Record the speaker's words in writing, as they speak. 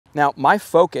Now, my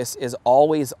focus is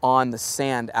always on the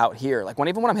sand out here. Like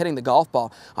even when I'm hitting the golf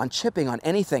ball, on chipping, on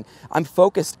anything, I'm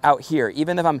focused out here.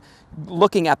 Even if I'm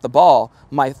looking at the ball,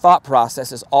 my thought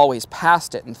process is always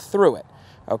past it and through it,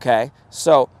 okay?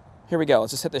 So here we go.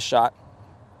 Let's just hit this shot.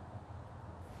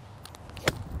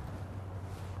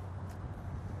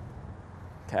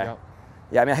 Okay. Yep.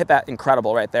 Yeah, I mean, I hit that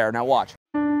incredible right there. Now watch.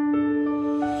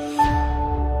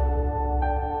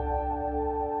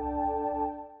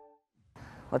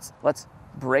 Let's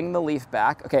bring the leaf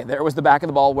back. Okay, there was the back of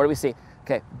the ball. Where do we see?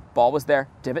 Okay, ball was there.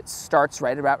 Divot starts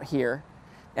right about here.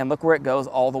 And look where it goes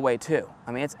all the way to.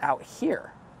 I mean, it's out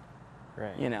here.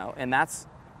 Right. You know, and that's,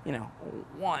 you know,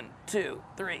 1, 2,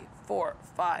 3, 4,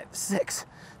 5, 6.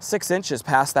 6 inches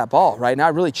past that ball, right? Now I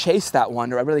really chased that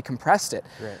one, or I really compressed it.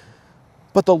 Right.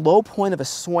 But the low point of a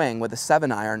swing with a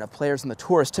 7-iron of players on the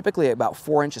tour is typically about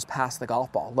 4 inches past the golf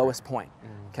ball, lowest point,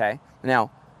 okay?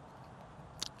 Now,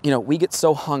 you know, we get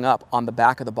so hung up on the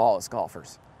back of the ball as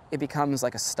golfers. It becomes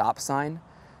like a stop sign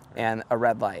and a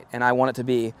red light. And I want it to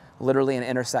be literally an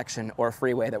intersection or a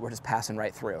freeway that we're just passing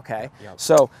right through, okay? Yep.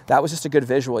 So that was just a good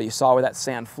visual. You saw where that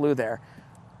sand flew there.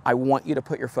 I want you to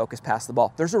put your focus past the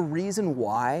ball. There's a reason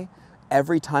why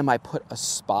every time I put a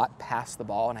spot past the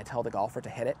ball and I tell the golfer to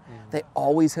hit it, they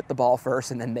always hit the ball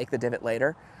first and then make the divot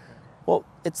later. Well,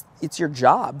 it's your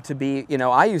job to be, you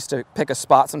know, I used to pick a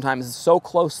spot sometimes so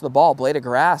close to the ball, blade of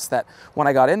grass, that when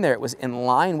I got in there, it was in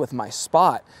line with my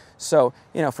spot. So,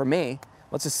 you know, for me,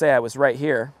 let's just say I was right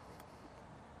here,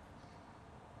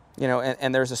 you know,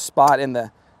 and there's a spot in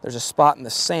the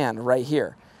sand right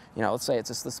here. You know, let's say it's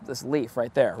just this leaf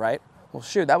right there, right? Well,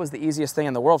 shoot, that was the easiest thing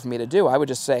in the world for me to do. I would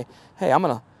just say, hey, I'm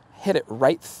going to hit it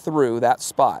right through that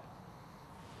spot.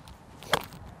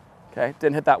 Okay,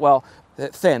 didn't hit that well.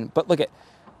 Thin, but look at,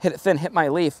 hit it thin, hit my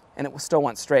leaf, and it still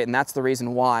went straight. And that's the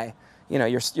reason why, you know,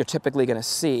 you're typically going to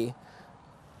see,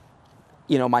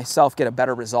 you know, myself get a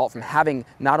better result from having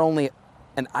not only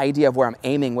an idea of where I'm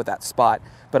aiming with that spot,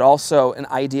 but also an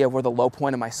idea of where the low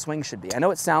point of my swing should be. I know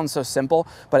it sounds so simple,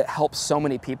 but it helps so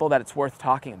many people that it's worth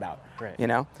talking about. Right. You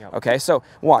know? Yep. Okay, so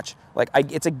watch. Like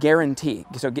it's a guarantee.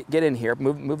 So get in here,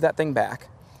 move that thing back,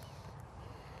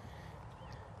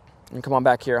 and come on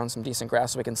back here on some decent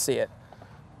grass so we can see it.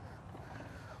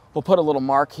 We'll put a little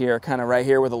mark here, kind of right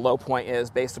here where the low point is,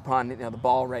 based upon, you know, the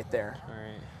ball right there. All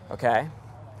right. Okay.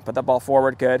 Put that ball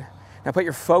forward. Good. Now put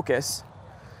your focus,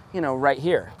 you know, right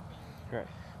here. Right.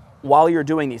 While you're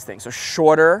doing these things. So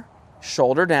shorter,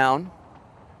 shoulder down,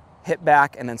 hit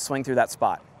back, and then swing through that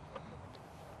spot.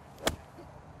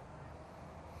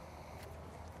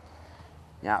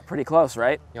 Yeah, pretty close,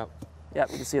 right? Yep.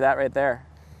 Yep, you can see that right there.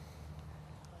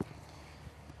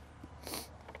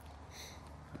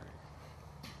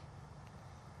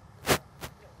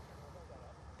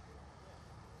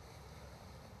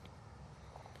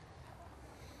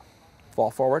 Ball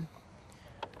forward.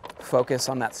 Focus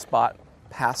on that spot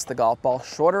past the golf ball,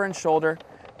 shorter and shoulder,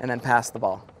 and then past the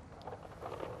ball.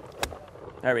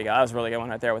 There we go. That was a really good one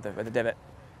right there with the divot.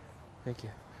 Thank you.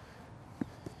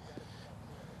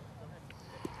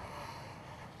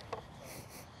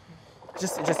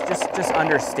 Just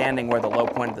understanding where the low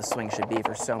point of the swing should be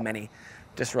for so many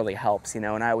just really helps, you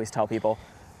know. And I always tell people,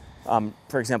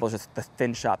 for example, just the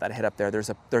thin shot that I hit up there. There's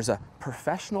a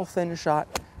professional thin shot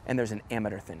and there's an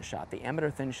amateur thin shot. The amateur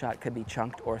thin shot could be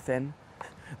chunked or thin.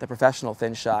 The professional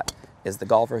thin shot is the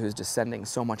golfer who's descending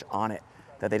so much on it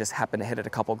that they just happen to hit it a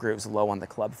couple grooves low on the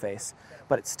club face,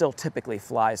 but it still typically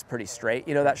flies pretty straight.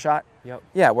 You know that shot? Yep.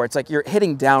 Yeah, where it's like you're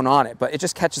hitting down on it, but it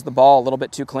just catches the ball a little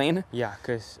bit too clean. Yeah,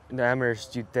 because the amateurs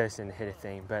do this and hit a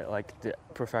thing, but like the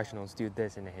professionals do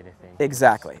this and hit a thing.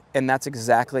 Exactly, and that's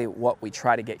exactly what we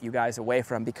try to get you guys away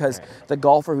from, because the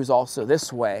golfer who's also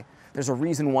this way, there's a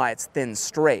reason why it's thin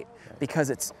straight, because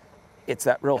it's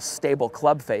that real stable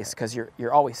club face, because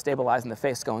you're always stabilizing the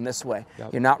face going this way.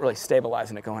 Yep. You're not really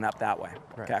stabilizing it going up that way.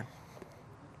 Right. Okay.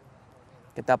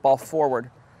 Get that ball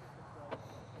forward.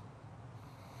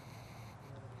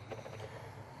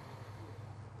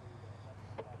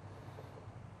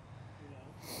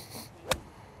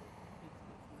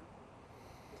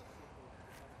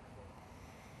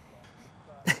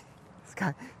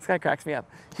 This guy cracks me up.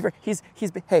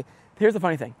 Hey, here's the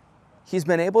funny thing. He's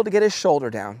been able to get his shoulder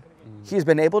down. He's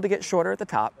been able to get shorter at the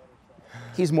top.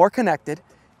 He's more connected.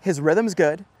 His rhythm's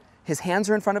good. His hands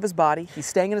are in front of his body. He's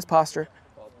staying in his posture,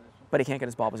 but he can't get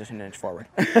his ball position an inch forward.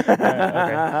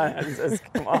 Okay.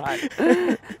 Come on.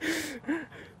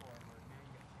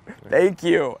 Thank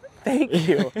you. Thank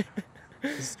you.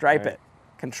 Stripe it.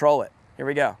 Control it. Here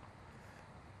we go.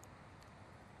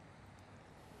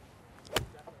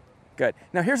 Good.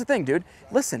 Now here's the thing, dude.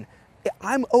 Listen,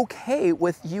 I'm okay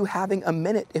with you having a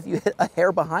minute if you hit a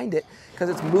hair behind it because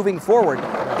it's moving forward.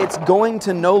 It's going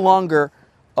to no longer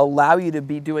allow you to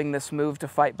be doing this move to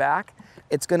fight back.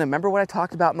 It's going to, remember what I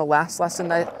talked about in the last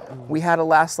lesson? We had a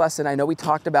last lesson. I know we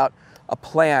talked about a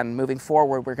plan moving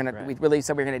forward. We really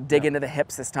said we were going to dig into the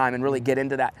hips this time and really get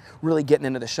into that, really getting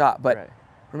into the shot. But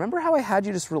remember how I had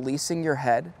you just releasing your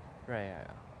head? Right, yeah.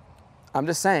 I'm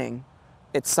just saying,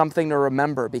 it's something to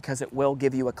remember because it will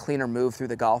give you a cleaner move through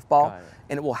the golf ball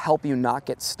and it will help you not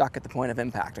get stuck at the point of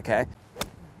impact, okay?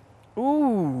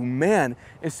 Ooh, man.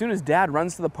 As soon as Dad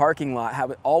runs to the parking lot, how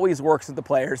it always works with the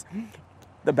players,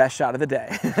 the best shot of the day.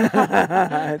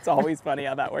 It's always funny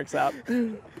how that works out.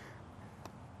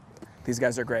 These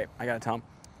guys are great, I gotta tell them.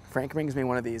 Frank brings me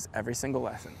one of these every single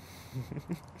lesson.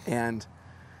 And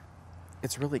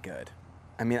it's really good.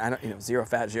 I mean, zero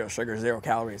fat, zero sugar, 0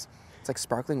 calories. It's like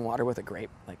sparkling water with a grape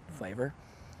flavor.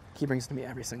 He brings it to me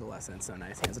every single lesson. It's so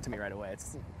nice. He hands it to me right away.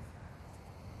 It's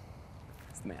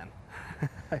the man.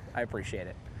 I appreciate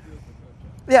it.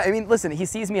 Yeah, I mean, listen, he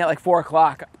sees me at like 4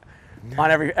 o'clock on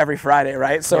every Friday,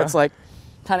 right? So it's like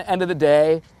kind of end of the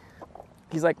day.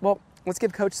 He's like, well, let's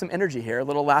give Coach some energy here, a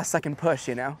little last second push,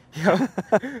 you know?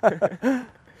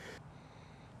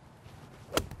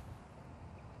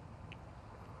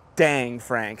 Dang,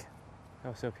 Frank.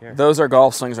 Oh, so pure. Those are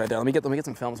golf swings right there. Let me get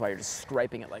some films while you're just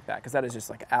striping it like that, because that is just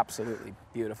like absolutely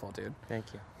beautiful, dude.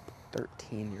 Thank you.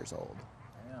 13 years old.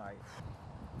 I know.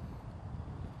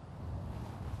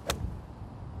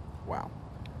 Wow.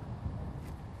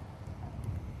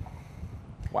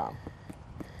 Wow.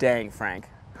 Dang, Frank.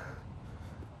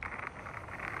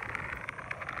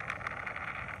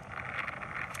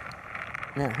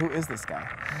 Man, who is this guy?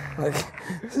 Like,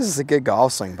 this is a good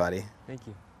golf swing, buddy. Thank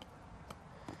you.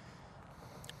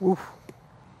 Oof.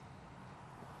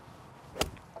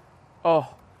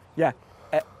 Oh, yeah.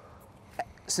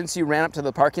 Since you ran up to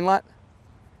the parking lot,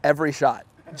 every shot,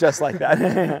 just like that.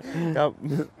 Yep.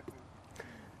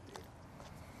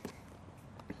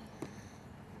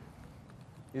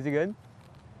 Is it good?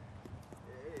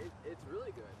 It's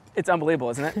really good. It's unbelievable,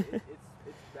 isn't it? It's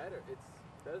better.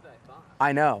 It's better than I thought.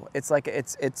 I know. It's like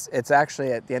it's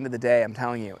actually at the end of the day, I'm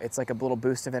telling you, it's like a little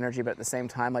boost of energy, but at the same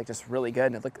time, like just really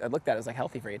good. And I looked at it as like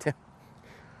healthy for you too.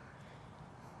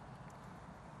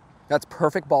 That's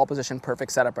perfect ball position,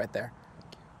 perfect setup right there.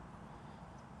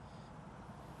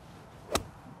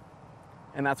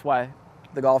 And that's why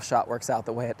the golf shot works out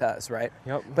the way it does, right?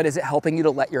 Yep. But is it helping you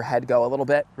to let your head go a little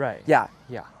bit? Right. Yeah.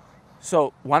 Yeah.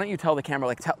 So why don't you tell the camera,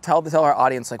 like tell our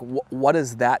audience, like what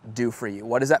does that do for you?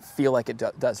 What does that feel like it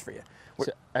does for you?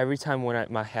 So every time when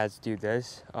my hands do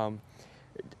this, I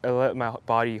let my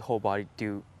whole body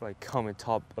do come on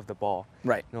top of the ball.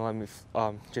 Right. And let me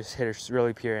just hit it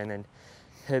really pure and then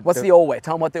hit. What's the old way?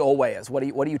 Tell them what the old way is. What do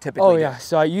you typically do? Oh yeah.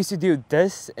 So I used to do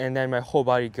this and then my whole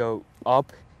body go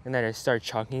up and then I start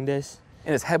chunking this.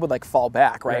 And his head would like fall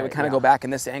back, right? It would kind of go back in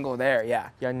this angle there, yeah.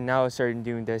 Yeah, now I started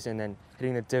doing this and then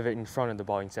hitting the divot in front of the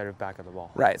ball instead of back of the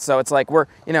ball. Right, so it's like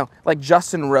like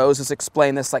Justin Rose has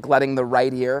explained this, like letting the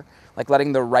right ear,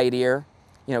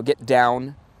 get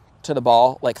down to the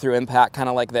ball, like through impact, kind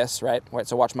of like this, right? Right,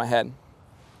 so watch my head.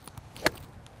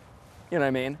 You know what I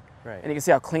mean? Right. And you can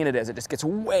see how clean it is. It just gets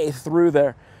way through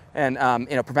there and,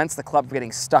 prevents the club from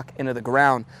getting stuck into the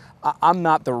ground. I'm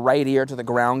not the right ear to the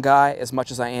ground guy as much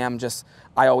as I am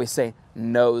I always say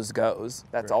nose goes.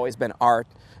 That's always been our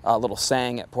little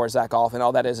saying at Porzak Golf, and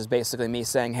all that is basically me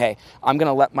saying, hey, I'm going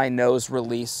to let my nose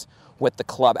release with the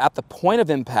club. At the point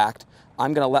of impact,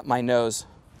 I'm going to let my nose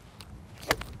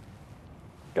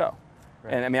go.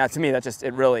 Right. And I mean, to me, that just,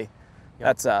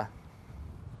 it's a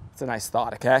nice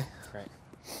thought, okay? Right.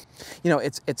 You know,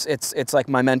 it's like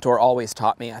my mentor always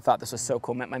taught me. I thought this was so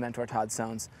cool. My mentor, Todd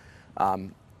Sones,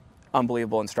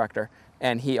 unbelievable instructor.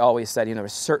 And he always said,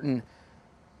 there's certain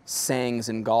sayings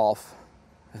in golf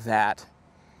that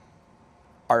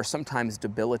are sometimes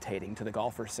debilitating to the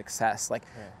golfer's success. Like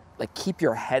keep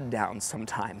your head down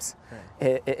sometimes.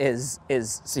 Right. It is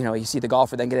you see the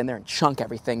golfer then get in there and chunk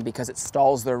everything because it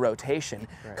stalls their rotation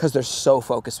because they're so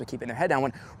focused with keeping their head down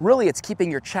when really it's keeping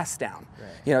your chest down.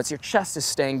 Right. It's your chest is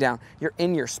staying down. You're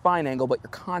in your spine angle, but you're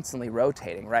constantly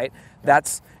rotating, right?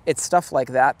 It's stuff like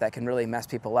that can really mess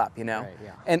people up, Right,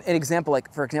 yeah. And an example,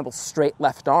 for example, straight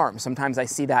left arm. Sometimes I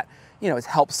see that, it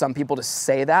helps some people to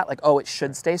say that, like, oh, it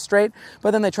should stay straight. But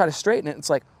then they try to straighten it.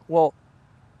 It's like, well,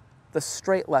 the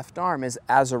straight left arm is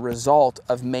as a result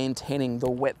of maintaining the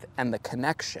width and the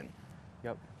connection.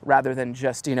 Yep. Rather than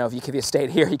just, if you stayed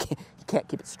here, you can't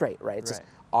keep it straight, right? It's just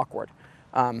awkward.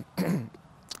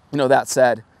 That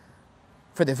said,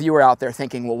 for the viewer out there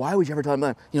thinking, well, why would you ever tell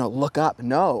them, look up?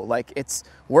 No, like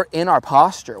we're in our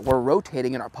posture. We're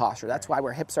rotating in our posture. That's why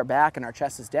our hips are back and our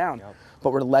chest is down. Yep.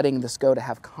 But we're letting this go to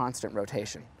have constant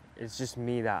rotation. It's just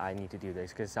me that I need to do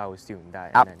this because I was doing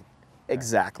that. Up. And then,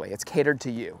 Exactly. It's catered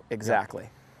to you. Exactly.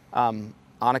 Annika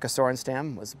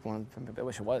Sorenstam was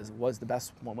was the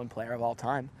best woman player of all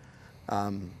time.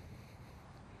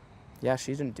 Yeah,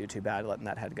 she didn't do too bad letting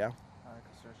that head go.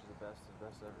 Annika Sorenstam is the best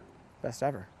ever. Best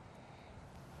ever.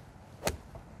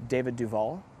 David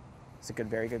Duval is a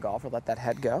very good golfer. Let that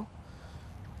head go.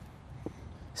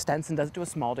 Stenson does it to a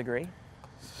small degree.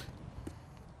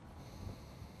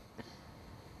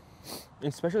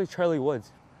 especially Charlie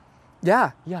Woods.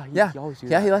 Yeah. Yeah. Yeah. He always do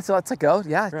Yeah, that. he lets it go.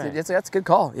 Yeah, Right. that's a good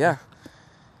call. Yeah.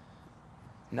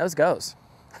 Nose goes.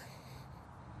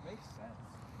 Makes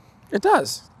sense. It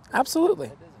does. Absolutely.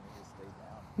 That doesn't need to stay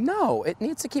down. No, it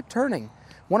needs to keep turning.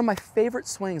 One of my favorite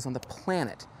swings on the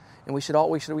planet, and we should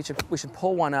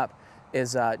pull one up,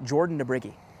 is Jordan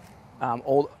Nebrigi,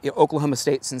 old Oklahoma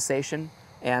State sensation,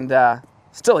 and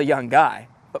still a young guy,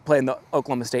 but playing the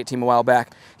Oklahoma State team a while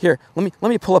back. Here, let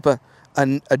me pull up a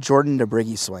Jordan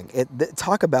Nebrigi swing.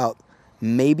 Talk about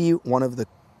maybe one of the,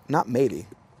 not maybe,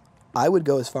 I would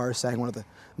go as far as saying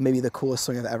maybe the coolest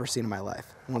swing I've ever seen in my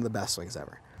life. One of the best swings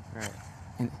ever. All right.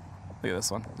 And look at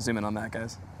this one. Zoom in on that,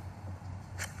 guys.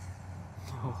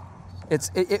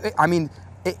 I'm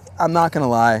not gonna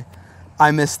lie.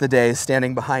 I miss the days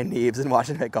standing behind Neves and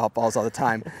watching him hit golf balls all the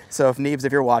time. So if Neves,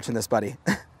 if you're watching this, buddy,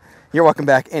 you're welcome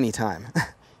back anytime.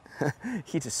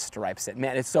 He just stripes it.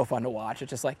 Man, it's so fun to watch. It's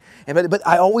just like, but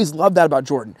I always loved that about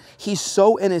Jordan. He's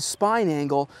so in his spine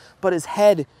angle, but his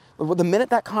head, the minute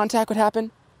that contact would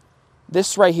happen,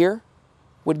 this right here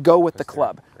would go with the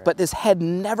club. Right. But this head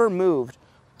never moved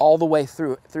all the way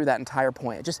through that entire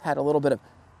point. It just had a little bit of,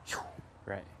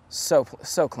 Right. so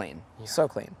clean, Yeah. so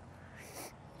clean.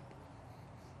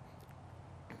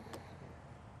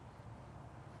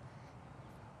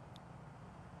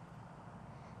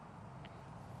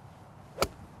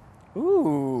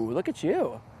 Ooh, look at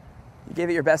you. You gave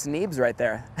it your best Neebs right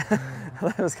there.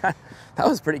 that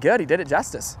was pretty good. He did it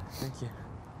justice. Thank you.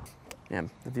 Man,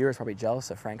 the viewer's probably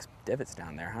jealous of Frank's divots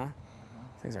down there, huh?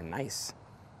 Things are nice.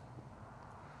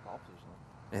 Ball position.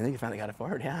 I think he finally got it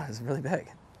forward. Yeah, it's really big.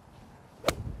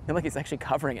 And look, he's actually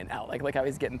covering it now. Like, look how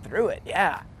he's getting through it.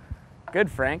 Yeah.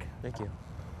 Good, Frank. Thank you.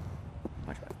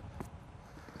 Much better.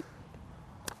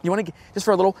 You want to just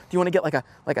for a little? Do you want to get like a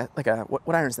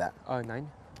what iron is that? 9.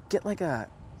 Get like a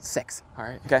 6. All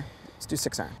right. Okay. Let's do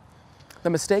 6 iron. The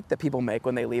mistake that people make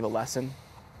when they leave a lesson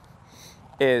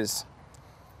is,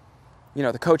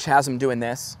 the coach has them doing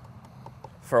this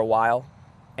for a while,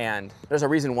 and there's a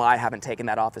reason why I haven't taken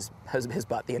that off his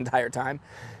butt the entire time.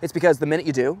 It's because the minute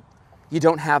you do, you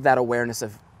don't have that awareness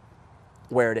of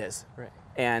where it is. Right.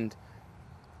 And,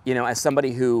 as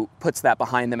somebody who puts that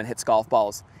behind them and hits golf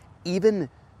balls, even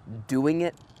doing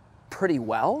it pretty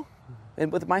well,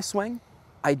 and with my swing,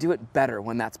 I do it better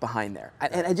when that's behind there.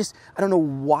 And I don't know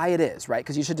why it is, right?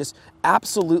 Because you should just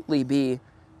absolutely be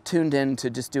tuned in to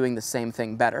just doing the same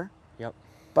thing better. Yep.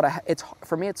 But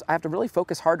for me, I have to really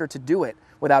focus harder to do it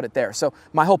without it there. So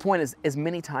my whole point is, as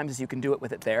many times as you can do it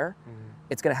with it there,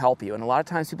 it's going to help you. And a lot of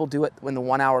times people do it when the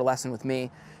 1 hour lesson with me,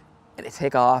 and they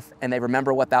take off and they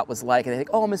remember what that was like, and they think,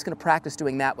 oh, I'm just going to practice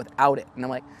doing that without it. And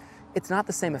I'm like, it's not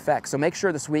the same effect. So make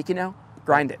sure this week,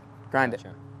 grind it.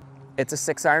 Gotcha. It's a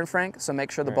 6 iron, Frank, so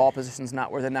make sure the Right. ball position's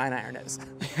not where the 9 iron is.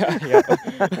 Yeah.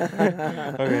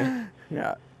 Okay.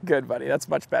 Yeah, good, buddy. That's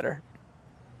much better.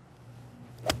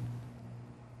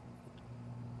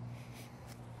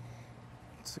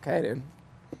 It's okay, dude.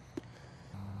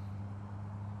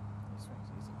 This swing's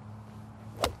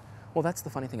easy. Well, that's the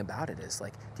funny thing about it is,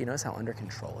 like, do you notice how under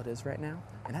control it is right now?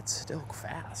 And that's still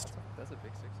fast. That's a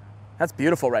big 6 iron. That's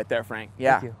beautiful right there, Frank.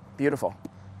 Yeah, Thank you. beautiful.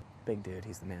 Big dude,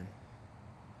 he's the man.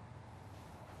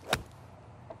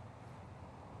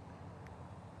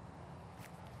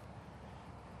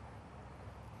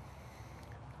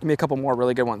 Give me a couple more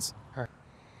really good ones. All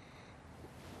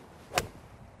right.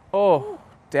 Oh,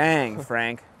 dang,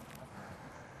 Frank.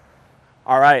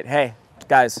 All right, hey,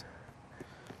 guys.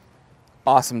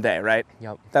 Awesome day, right?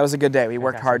 Yep. That was a good day. We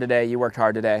worked hard Fantastic. today. You worked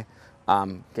hard today.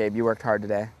 Gabe, you worked hard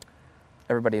today.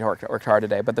 Everybody worked hard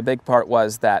today. But the big part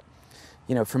was that,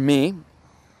 for me,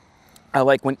 I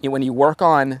like when you work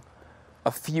on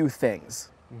a few things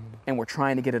and we're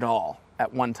trying to get it all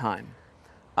at one time,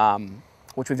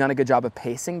 which we've done a good job of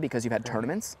pacing because you've had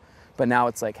tournaments. But now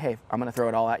it's like, hey, I'm going to throw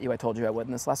it all at you. I told you I would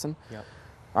in this lesson. Yep.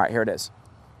 All right, here it is.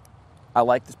 I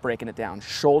like just breaking it down.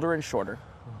 Shoulder and shorter.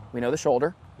 We know the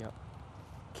shoulder. Yep.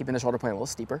 Keeping the shoulder point a little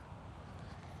steeper.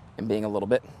 and being a little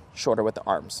bit shorter with the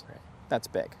arms. Right. That's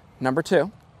big. Number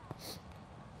 2,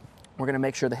 we're gonna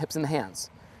make sure the hips and the hands.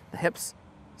 The hips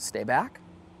stay back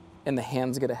and the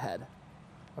hands get ahead,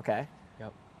 okay?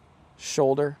 Yep.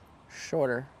 Shoulder,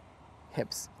 shorter,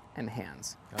 hips and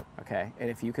hands, Yep. okay? And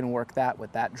if you can work that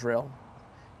with that drill,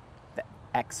 the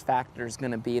X factor is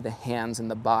gonna be the hands and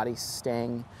the body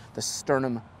staying, the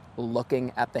sternum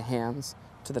looking at the hands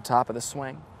to the top of the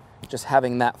swing. Just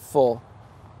having that full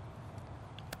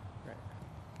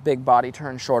big body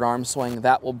turn, short arm swing,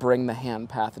 that will bring the hand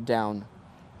path down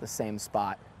the same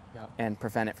spot. Yep. And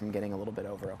prevent it from getting a little bit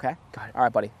over, okay? Got it. All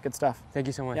right, buddy, good stuff. Thank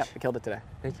you so much. Yeah, we killed it today.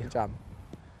 Thank you. Good job.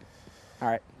 All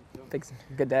right, thanks,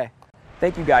 good day.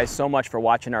 Thank you guys so much for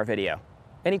watching our video.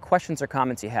 Any questions or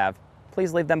comments you have,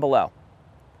 please leave them below.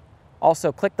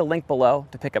 Also, click the link below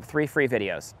to pick up 3 free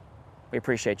videos. We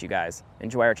appreciate you guys.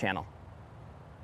 Enjoy our channel.